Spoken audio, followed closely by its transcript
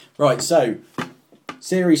Right, so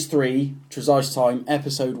Series 3, Trezise Time,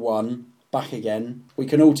 Episode 1, back again. We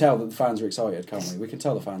can all tell that the fans are excited, can't we? We can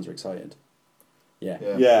tell the fans are excited. Yeah.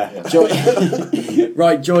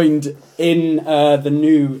 Right, joined in the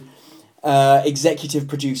new executive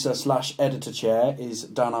producer / editor chair is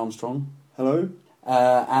Dan Armstrong. Hello.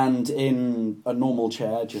 And in a normal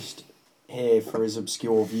chair, just here for his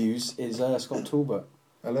obscure views, is Scott Talbot.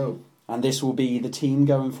 Hello. And this will be the team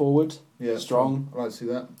going forward. Yeah, strong. I'd like to see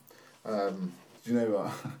that. Do you know what?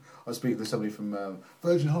 I was speaking to somebody from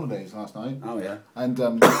Virgin Holidays last night. Oh yeah. And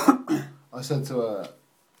I said to her,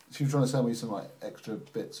 she was trying to sell me some like extra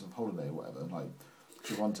bits of holiday or whatever. Like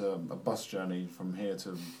she wanted a bus journey from here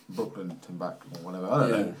to Brooklyn to back or whatever. I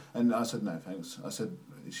don't know. And I said no, thanks.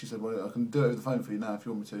 She said, well, I can do it over the phone for you now if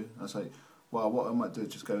you want me to. I was like, well, what I might do is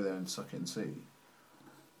just go there and suck it and see.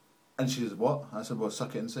 And she said, what? I said, well,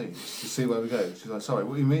 suck it and see. To see where we go. She's like, sorry,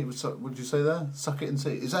 what do you mean? What did you say there? Suck it and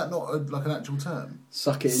see. Is that not like an actual term?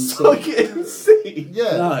 Suck it and see. Suck it and see.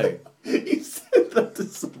 Yeah. No. You said that to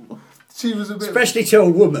someone. She was a bit... Especially to a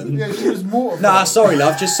woman. Yeah, she was mortified. Nah, sorry,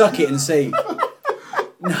 love, just suck it and see.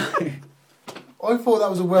 No. I thought that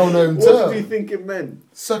was a well-known What term. did you think it meant?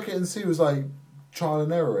 Suck it and see was like trial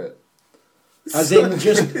and error it. As in,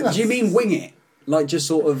 just, do you mean wing it? Like just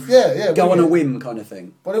sort of go on a whim kind of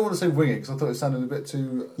thing? But I didn't want to say wing it because I thought it sounded a bit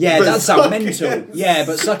too... Yeah, But that sounds sucking mental. and Yeah,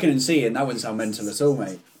 but sucking and seeing, that wouldn't sound mental at all,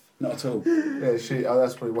 mate. Not at all. Yeah,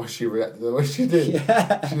 that's probably why she reacted the way she did.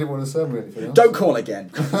 Yeah. She didn't want to send me anything else. Don't call again.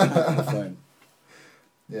 On the phone.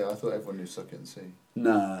 Yeah, I thought everyone knew suck it and see.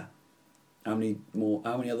 Nah. How many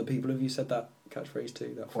other people have you said that catchphrase to?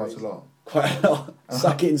 That Quite phrase? a lot. Quite a lot.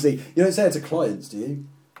 Suck it and see. You don't say it to clients, do you?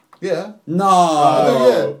 Yeah. No.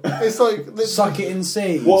 Oh, yeah. It's like... Suck it and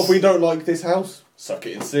see. What if we don't like this house? Suck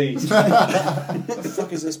it and see. What the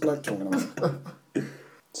fuck is this bloke talking about?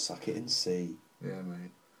 Suck it and see. Yeah,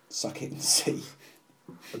 mate. Suck it and see.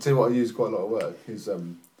 I'll tell you what I use quite a lot of work is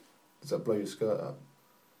does that blow your skirt up?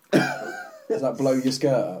 Does that blow your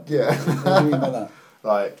skirt up? Yeah. What do you mean by that?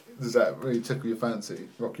 Like, does that really tickle your fancy?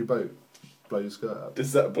 Rock your boat? Blow your skirt up?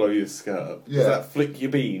 Does that blow your skirt up? Yeah. Does that flick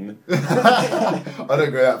your bean? I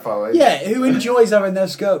don't go that far away. Yeah, who enjoys having their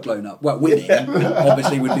skirt blown up? Well, women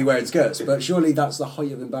obviously would be wearing skirts, but surely that's the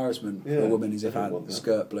height of embarrassment for a woman is if her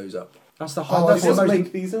skirt blows up. That's the height. Oh, That's I the thought- most.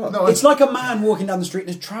 Make these up. No, It's like a man walking down the street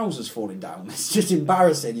and his trousers falling down. It's just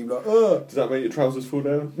embarrassing. You're like, ugh. Does that make your trousers fall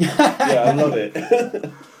down? Yeah, I love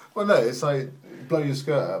it. Well, no, it's like blow your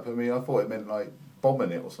skirt up. I mean, I thought it meant like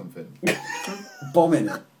bombing it or something. Bombing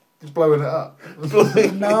it. Just blowing it up.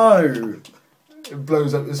 No. It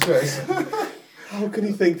blows up your skirt. How can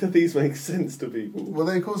you think that these make sense to people? Well,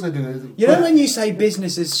 of course they do. You know when you say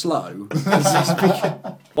business is slow?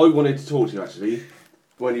 I wanted to talk to you actually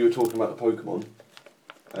when you were talking about the Pokemon,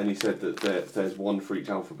 and you said that there's one for each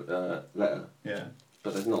alphabet letter. Yeah.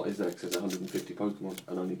 But there's not, is there? Because there's 150 Pokemon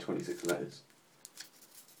and only 26 letters.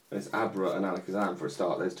 There's Abra and Alakazam for a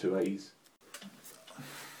start. There's 2 A's.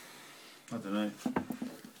 I don't know.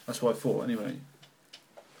 That's what I thought anyway.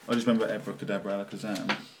 I just remember Abracadabra,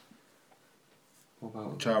 Alakazam, What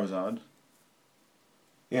about? Charizard.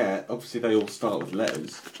 Yeah, obviously they all start with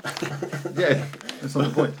letters. Yeah, that's not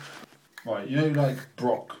the point. Right, you know like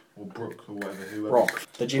Brock or Brooke or whatever, whoever. Rock,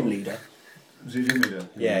 the gym leader. Was he gym leader?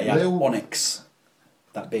 Yeah, They all- Onyx.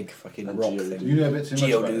 That big fucking And rock Geodude. thing. You know a bit too much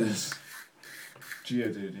about Geodude. this.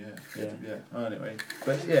 Geodude, yeah. Yeah. Oh, anyway.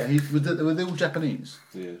 But yeah, were they all Japanese?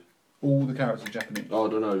 Yeah. All the characters are Japanese. Oh, I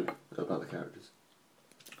don't know about the characters.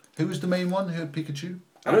 Who was the main one? Who had Pikachu?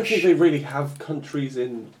 I don't think they really have countries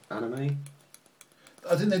in anime.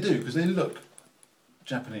 I think they do, because they look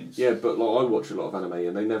Japanese. Yeah, but like I watch a lot of anime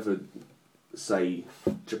and they never say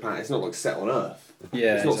Japan. It's not like set on Earth.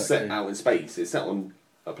 Yeah, It's not exactly. set out in space. It's set on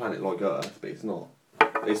a planet like Earth, but it's not.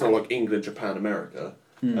 It's not like England, Japan, America,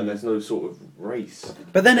 and there's no sort of race.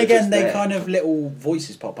 But then They're again, just they there. kind of little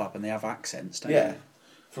voices pop up and they have accents, don't Yeah,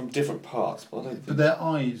 from different parts. But I don't But think. their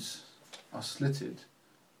eyes are slitted,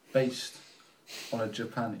 based on a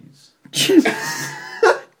Japanese. they?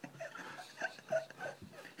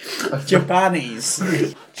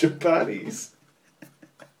 Japanese. Japanese.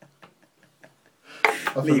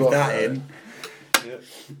 I Leave forgot that in. Yeah.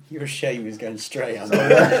 Your shame is going straight on.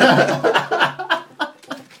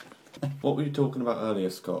 What were you talking about earlier,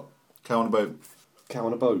 Scott? Cow on a boat. Cow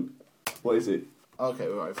on a boat. What is it? Okay,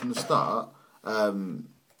 right. From the start,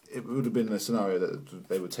 it would have been a scenario that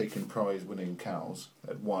they were taking prize-winning cows,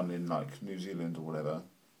 one in like New Zealand or whatever,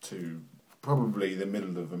 to probably the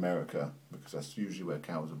middle of America because that's usually where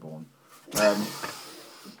cows are born. Yeah.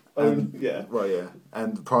 Right, yeah,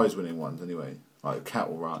 and the prize-winning ones anyway, like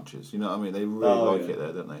cattle ranches. You know what I mean? They really like it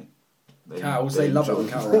there, don't they? Cows, they love it on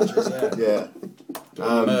cow ranches, yeah.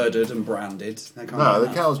 Yeah. Murdered and branded. They can't No, get the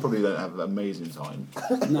enough. cows probably don't have an amazing time.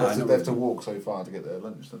 No, They have to walk so far to get their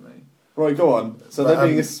lunch, don't they? Right, go on. So But, they're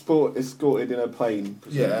being escorted in a plane.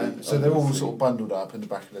 Yeah, presumably, so they're all obviously. sort of bundled up in the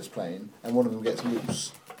back of this plane, and one of them gets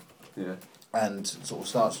loose Yeah. and sort of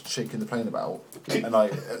starts shaking the plane about, and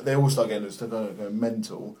they all start getting going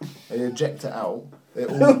mental. They eject it out. They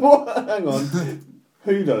all, What? Hang on.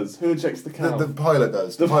 Who does? Who ejects the cow? the pilot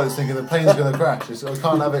does. The pilot's thinking the plane's going to crash. So I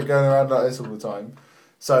can't have it going around like this all the time.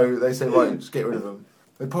 So they say, right, just get rid of them.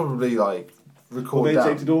 They probably like Well, record they down.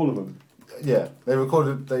 ejected all of them. Yeah, they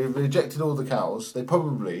ejected all the cows. They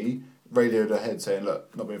probably radioed ahead saying,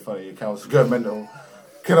 look, not being funny, your cows are going mental.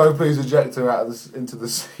 Can I please eject her out of this, into the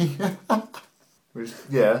sea? Which,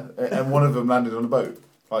 yeah, and one of them landed on a boat.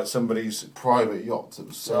 Like somebody's private yacht that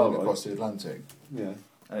was sailing right. across the Atlantic. Yeah.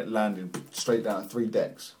 And it landed straight down 3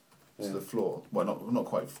 decks to Yeah. the floor. Well, not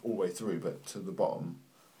quite all the way through, but to the bottom.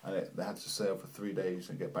 And they had to sail for 3 days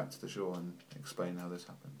and get back to the shore and explain how this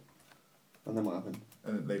happened. And then what happened?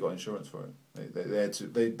 And they got insurance for it. They had Or insurance.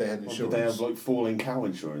 did they have like falling cow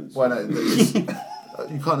insurance? Well, no,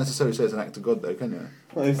 you can't necessarily say it's an act of God, though, can you?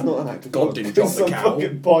 Well, it's not an act of God didn't drop the Some cow.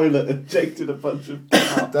 fucking pilot ejected a bunch of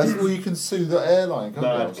cows. That's well, you can sue the airline, can't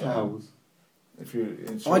No, you? cows. If you,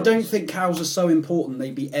 I don't think cows are so important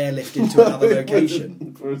they'd be airlifted to another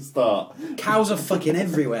location. For a start. Cows are fucking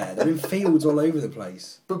everywhere. They're in fields all over the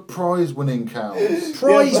place. But prize-winning cows,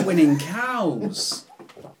 Prize-winning cows.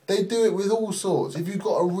 they do it with all sorts. If you've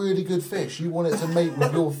got a really good fish, you want it to mate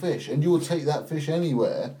with your fish, and you'll take that fish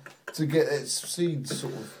anywhere to get its seeds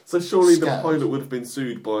sort of. So surely the Scattered. pilot would have been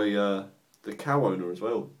sued by the cow owner as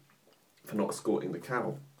well for not escorting the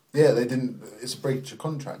cow. Yeah, they didn't. It's a breach of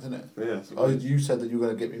contract, isn't it? Yeah. Oh, you said that you were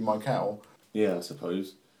going to get me my cow. Yeah, I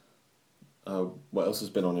suppose. What else has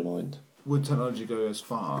been on your mind? Would technology go as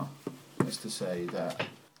far as to say that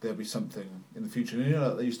there'll be something in the future? You know,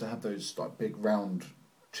 like they used to have those like big round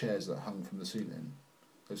chairs that hung from the ceiling,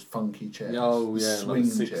 those funky chairs. Oh the yeah, swing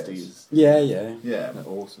like the chairs. 60s. Yeah, yeah. Yeah. They're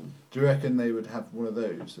awesome. Do you reckon they would have one of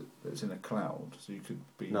those that's in a cloud, so you could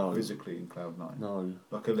be No. physically in Cloud 9, No.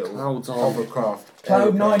 like a little Clouds are- hovercraft?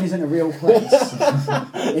 Cloud 9 aeroplane? isn't a real place.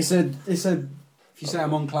 it's a. If you say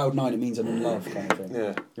I'm on Cloud 9, it means I'm in love, kind of thing.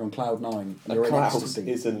 Yeah. You're on Cloud 9. And A you're in cloud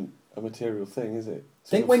ecstasy. isn't a material thing, is it?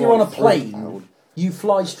 So Think you when fly you're on a through plane, cloud. you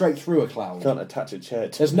fly straight through a You cloud. can't attach a chair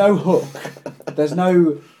to There's no hook. There's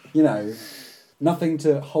no, nothing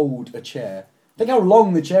to hold a chair. Think how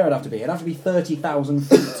long the chair would have to be. It'd have to be 30,000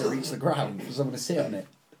 feet to reach the ground for someone to sit on it.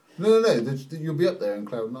 No. You'll be up there in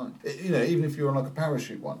Cloud 9. Even if you're on like a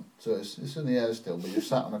parachute one, so it's in the air still, but you're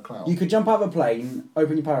sat on a cloud. You could jump out of a plane,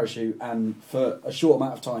 open your parachute, and for a short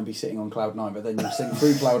amount of time be sitting on Cloud 9, but then you'll sink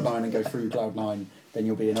through Cloud 9 and go through Cloud 9, then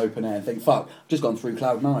you'll be in open air and think, fuck, I've just gone through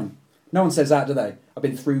Cloud 9. No one says that, do they? I've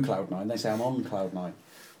been through Cloud 9. They say I'm on Cloud 9.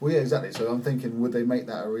 Well, yeah, exactly. So I'm thinking, would they make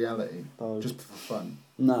that a reality No. just for fun?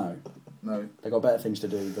 No. No. They've got better things to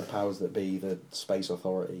do, the powers that be, the Space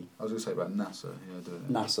Authority, I was going to say about NASA. Yeah, doing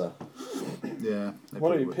it. NASA. Yeah. they Why don't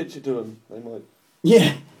probably you would. pitch it to them? They might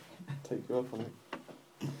Yeah. take you up on it.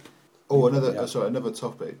 Oh, Yeah. another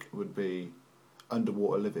topic would be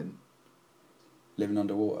underwater living. Living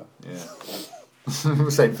underwater. Yeah.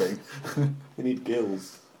 Same thing. You need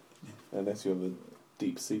gills. Unless you have a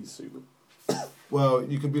deep sea suit. Well,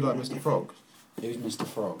 you could be like Mr. Frog. Who's Mr.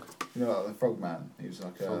 Frog? You know, like the Frog Man. He was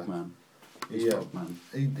like Frogman. Who's Yeah. Frogman?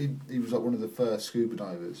 He was like one of the first scuba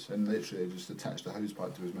divers, and literally they just attached a hose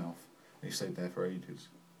pipe to his mouth. And he stayed there for ages.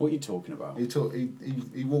 What are you talking about?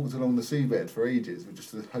 He walked along the seabed for ages with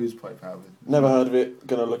just a hose pipe out of it. Never heard of it.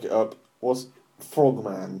 Gonna look it up. What's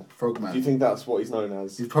Frogman? Frogman. Do you think that's what he's known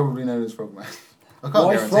as? He's probably known as Frogman. I can't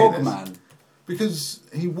Why guarantee Frogman? this. Because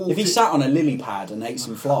he walked. If he sat on a lily pad and ate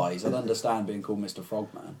some flies, I'd understand being called Mr.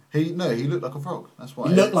 Frogman. He looked like a frog. That's why.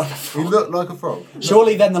 He looked like a frog. He looked like a frog.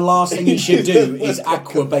 Surely then the last thing he should do is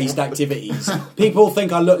aqua-based activities. People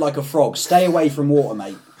think I look like a frog. Stay away from water,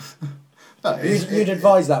 mate. No, You'd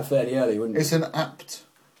advise that fairly early, wouldn't you? It's an apt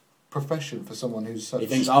profession for someone who's such. He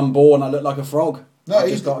thinks I'm born, I look like a frog. No, I've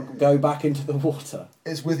he's- just got to go back into the water.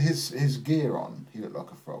 It's with his gear on. He looked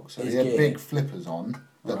like a frog. So His he had gear. big flippers on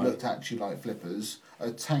that Right. looked actually like flippers. A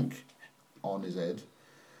tank on his head,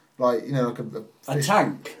 like like a A fish,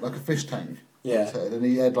 tank? like a fish tank. Yeah. On his head. And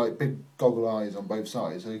he had like big goggle eyes on both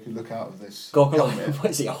sides, so he could look out of this Goggle helmet. eyes? What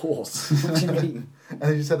is he, a horse? What do you mean?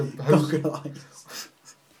 And he just had a hose. Goggle eyes.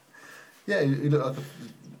 Yeah, he looked like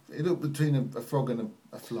he looked between a frog and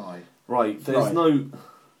a fly. Right. There's Right.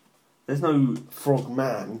 no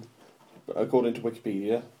frogman, according to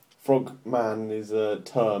Wikipedia. Frogman is a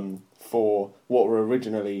term for what were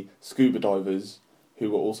originally scuba divers who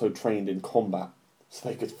were also trained in combat, so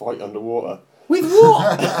they could fight underwater. With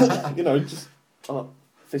what? You know, just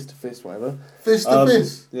fist to fist, whatever. Fist to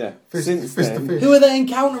fist. Yeah. Fist, Since fist then, to fist. Who are they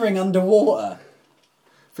encountering underwater?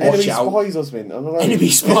 enemy Watch out. spies, Osmond. I don't know. Enemy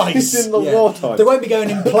spies. It's in the wartime. They won't be going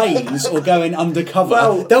in planes or going undercover.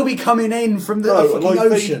 Well- They'll be coming in from the No, fucking like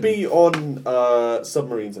ocean. they'd be on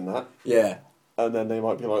submarines and that, Yeah. and then they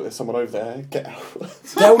might be like, "There's someone over there. Get out."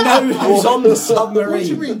 They'll know who's on the What do you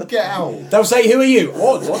submarine. mean, get out? They'll say, "Who are you?"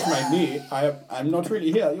 Oh, what's my knee? I'm not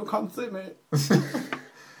really here. You can't see me.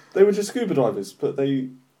 They were just scuba divers, but they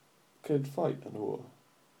could fight underwater.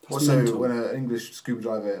 That's So mental. when an English scuba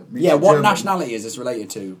diver meets Yeah, a what German, nationality is this related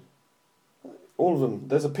to? All of them.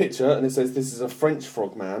 There's a picture, and it says this is a French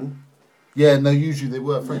frogman. Yeah, no, usually they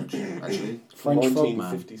were French, actually. French frogman.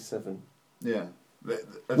 1957. Yeah.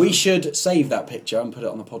 We should save that picture and put it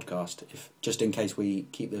on the podcast, just in case we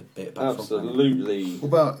keep the bit about frogman. Absolutely. What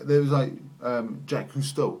about, there was like Jacques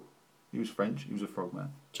Cousteau. He was French, he was a frogman.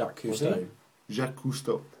 Jacques Was Cousteau. Jacques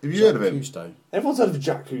Cousteau. Have you heard of him? Cousteau. Everyone's heard of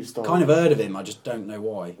Jacques Cousteau. Kind of heard of him, I just don't know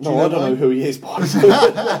why. No, Do you know I don't why? know who he is, but I Is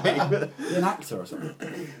he an actor or something?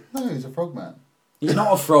 No, he's a frogman. He's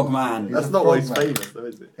not a frogman. He's That's a not why he's frogman. famous, though,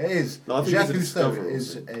 is it? It is. No, I think Jacques he's a Cousteau discoverer,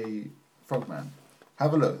 is a frogman.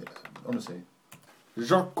 Have a look, honestly.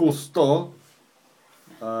 Jacques Cousteau,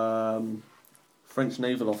 French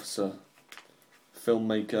naval officer,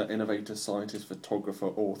 filmmaker, innovator, scientist, photographer,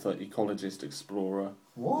 author, ecologist, explorer,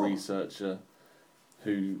 What? researcher,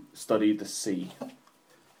 who studied the sea.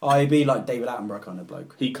 Oh, he'd be like David Attenborough kind of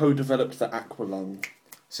bloke. He co-developed the aqualung.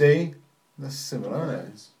 See? That's similar, isn't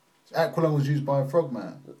it? Aqualung was used by a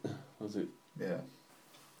frogman. Was it? Yeah.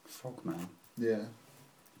 Frogman. Yeah.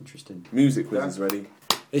 Interesting. Music quiz is ready.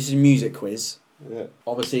 This is a music quiz. Yeah.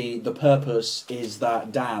 Obviously, the purpose is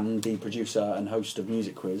that Dan, the producer and host of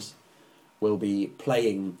Music Quiz, will be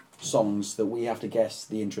playing songs that we have to guess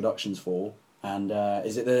the introductions for. And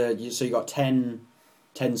is it so you got 10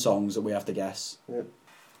 songs that we have to guess. Yeah.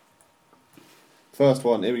 First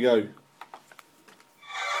one. Here we go.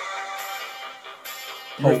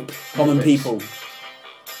 Pulp, Common People.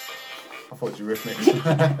 I thought you were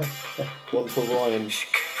Rhythmics. One for Ryan.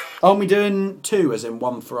 Aren't we doing two, as in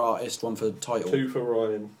one for artist, one for title? 2 for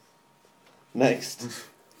Ryan. Next.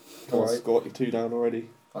 Come on, Alright. Scott, you're 2 down already.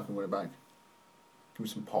 I can win it back. Give me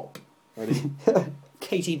some pop. Ready?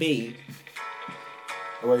 KTB.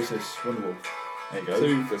 Oasis, Wonderwall. There you go.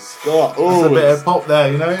 2 for Scott. That's Oh, a bit of pop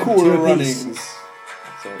there, you know? quarter Two apiece. runnings.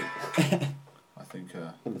 Sorry. I think,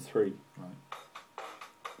 Number 3.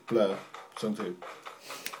 Blur, song 2.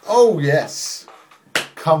 Oh, yes!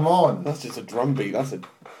 Come on! That's just a drum beat. That's a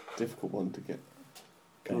difficult one to get.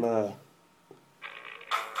 Okay. Blur.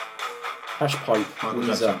 Hash pipe. Michael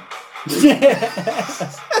Weezer.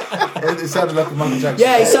 It sounded like a Michael Jackson.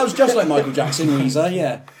 Yeah, he sounds just like Michael Jackson, Weezer,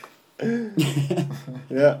 yeah.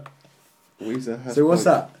 Yeah. Weezer has So what's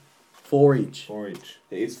points. that? 4 each. 4 each.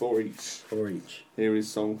 It is 4 each. 4 each. Here is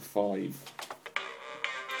song 5.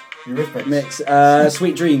 Eurythmics. Mix.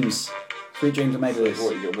 Sweet Dreams. Sweet Dreams are made of What, this.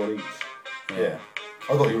 you got 1 each. Yeah.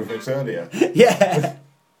 I got Eurythmics earlier. Yeah.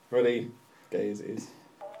 Ready? Gay as it is.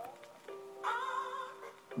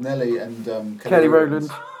 Nelly and Kelly Rowland.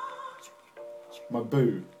 My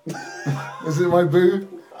boo. Is it my boo?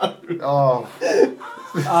 Oh,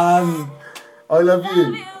 I love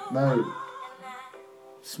you. No.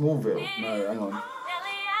 Smallville. No, hang on.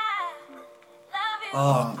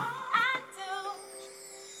 Oh,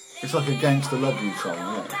 It's like a gangster love you song,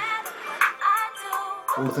 isn't it?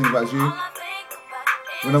 All I think about is you.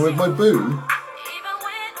 When I'm with my boo.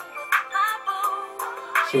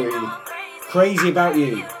 Should we... Crazy About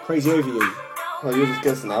You. Crazy Over You. Oh, you're just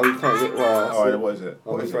guessing now. You can't get... Well, Alright, what is it?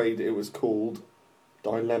 I'm What is it? afraid it was called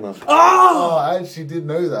Dilemma. Oh, I actually did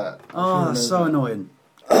know that. Oh, that's so annoying.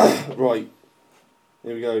 Right.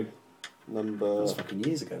 Here we go. Number... That's fucking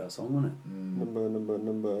years ago, that song, wasn't it?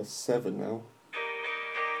 Number 7 now.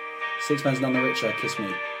 Sixpence None the Richer, Kiss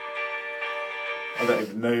Me. I don't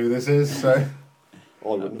even know who this is, so. I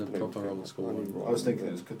wouldn't The have known. proper old school one. I was thinking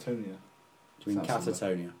it was Catonia. Do you mean Sounds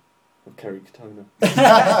Catatonia? Of Kerry Katona.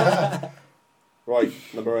 Right,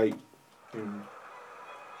 number 8.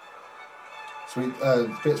 Sweet,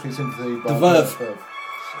 Bittersweet Sympathy by The Verve.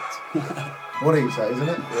 What is that, isn't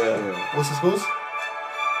it? Yeah. What's the scores? I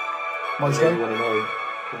Maestro? don't want to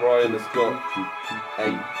know. Ryan has got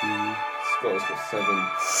 8. Scott has got 7.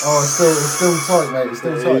 Oh, it's still tight, mate. It's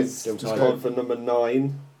still It tight. is. Still It's tight. time for number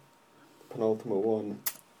 9. Penultimate one.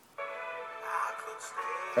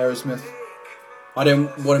 Aerosmith. I don't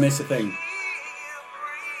want to miss a thing.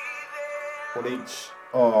 1 each.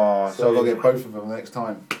 Oh, so I've got to get both of them next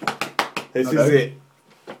time. This Okay. is it.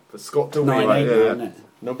 For Scott to 9-8 win. now, Yeah. isn't it?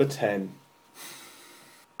 Number 10.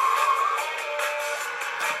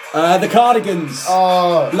 The Cardigans.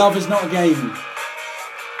 Oh, Love is not a game.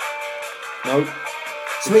 No.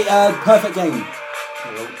 Sweet, perfect game.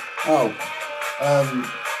 No. Oh,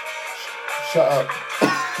 shut up.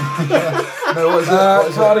 No, what is it? What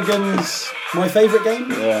is it? Cardigans. My favourite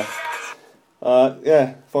game. Yeah.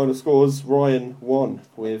 Yeah, final scores. Ryan won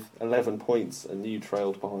with 11 points and you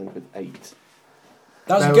trailed behind with 8.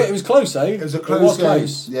 That was No, good. It was close though. It was a It close was game.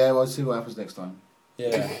 close. Yeah, well, let's see what happens next time.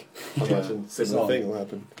 Yeah. I imagine similar on. thing will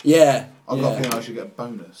happen. Yeah. I've yeah. got a feeling I should get a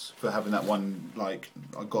bonus for having that one, like,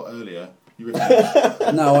 I got earlier. You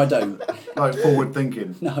reckon? No, I don't. Like, forward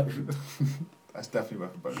thinking. No. That's definitely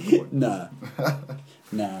worth a bonus point. Nah.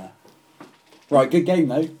 Nah. Right, good game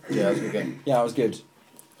though. Yeah, that's a good game. Yeah, it was good.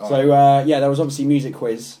 All So right. yeah, there was obviously music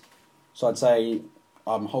quiz. So I'd say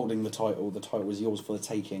I'm holding the title. The title is yours for the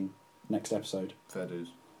taking. Next episode. Fair dues.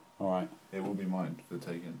 All right. It will be mine for the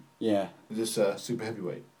taking. Yeah. Is this super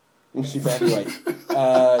heavyweight? Super heavyweight.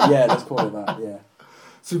 Yeah, let's call it that. Yeah.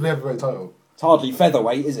 Super heavyweight title. It's hardly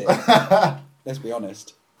featherweight, is it? Let's be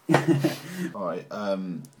honest. Alright,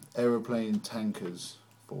 aeroplane tankers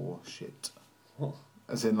for shit. What?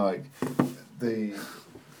 As in, like,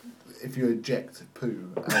 if you eject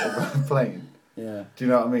poo out of a plane, Yeah. do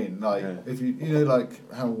you know what I mean? Like, Yeah. if you know,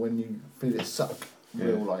 like, how when you feel it suck, Yeah.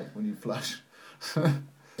 real, like, when you flush.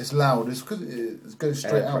 It's loud, it's because it goes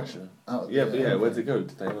straight Air out. pressure. Out Yeah, the but yeah, airplane. where'd it go?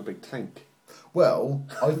 Did they have a big tank? Well,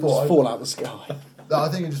 I Just thought... fall out the sky. I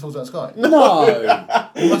think it just falls out of the sky. No.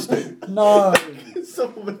 It must do. No.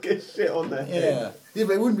 Someone would get shit on their head. Yeah. Yeah,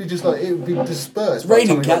 but it wouldn't be just like, it would be dispersed. It's by the raining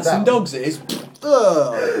time it got cats and down. dogs. It is.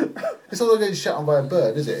 Ugh. It's not like getting shot on by a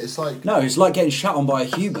bird, is it? It's like... No, it's like getting shot on by a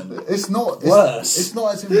human. It's not... It's, Worse. It's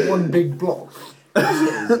not as in one big block.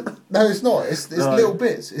 No, it's not. It's No. little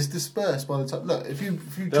bits. It's dispersed by the time... Look, if you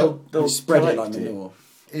They'll You spread it like collect manure.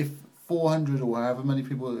 if 400 or however many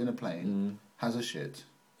people in a plane has a shit,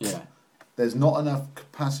 Yeah. there's not enough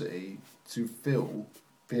capacity to be able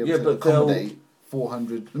Yeah, to but they'll- accommodate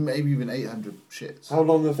 400, maybe even 800 shits. How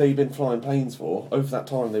long have they been flying planes for? Over that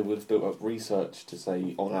time, they would have built up research to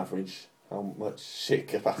say, on average, how much shit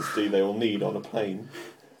capacity they will need on a plane.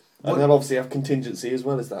 And What- they'll obviously have contingency as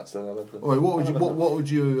well as that. So they'll have Wait, what would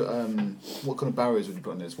you what kind of barriers would you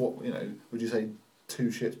put on this? What would you say 2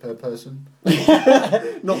 shits per person?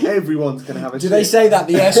 not everyone's going to have a Do shit. they say that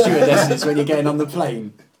the air stewardesses when you're getting on the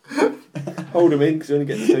plane? Hold them in because you only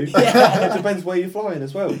get 2. It depends where you're flying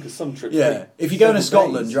as well because some trips. Yeah. take If you're going to several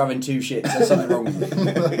Scotland, days. you're having 2 shits. There's something wrong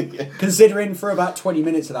with you. Yeah. Considering for about 20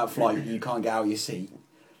 minutes of that flight, you can't get out of your seat.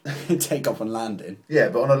 Take off and landing. Yeah,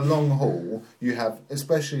 but on a long haul, you have,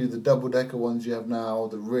 especially the double-decker ones you have now,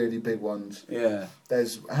 the really big ones. Yeah.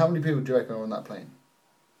 There's how many people do you reckon are on that plane?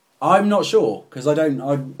 I'm not sure because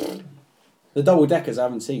the double deckers I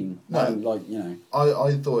haven't seen. No. I haven't, like, you know.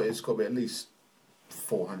 I thought it's got to be at least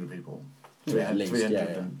 400 people. Yeah, at least, 300 yeah.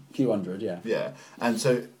 and- A few hundred, yeah. yeah, and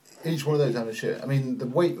so each one of those having a shit. I mean, the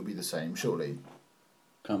weight would be the same, surely.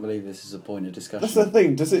 Can't believe this is a point of discussion. That's the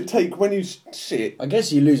thing. Does it take when you shit? I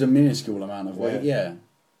guess you lose a minuscule amount of weight, yeah.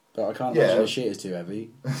 But I can't Yeah. imagine the shit is too heavy.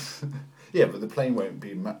 Yeah, but the plane won't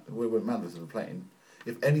be. It won't matter to the plane.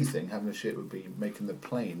 If anything, having a shit would be making the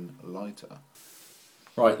plane lighter.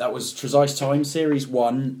 Right, that was Trezise Time, Series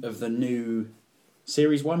 1 of the new...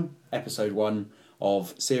 Series 1? Episode 1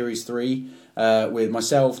 of Series 3 with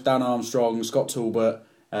myself, Dan Armstrong, Scott Talbot.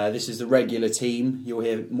 This is the regular team. You'll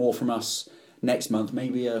hear more from us next month.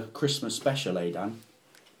 Maybe a Christmas special, Dan?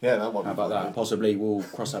 Yeah, that might be How about fun. that? Possibly we'll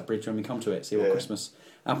cross that bridge when we come to it, see what Yeah. Christmas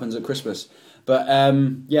happens at Christmas. But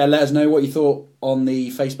yeah, let us know what you thought on the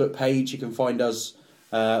Facebook page. You can find us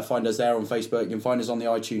there on Facebook. You can find us on the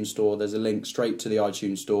iTunes store. There's a link straight to the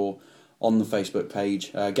iTunes store on the Facebook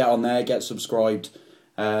page. Get on there, get subscribed.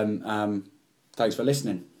 Thanks for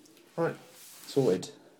listening. Right. Sorted.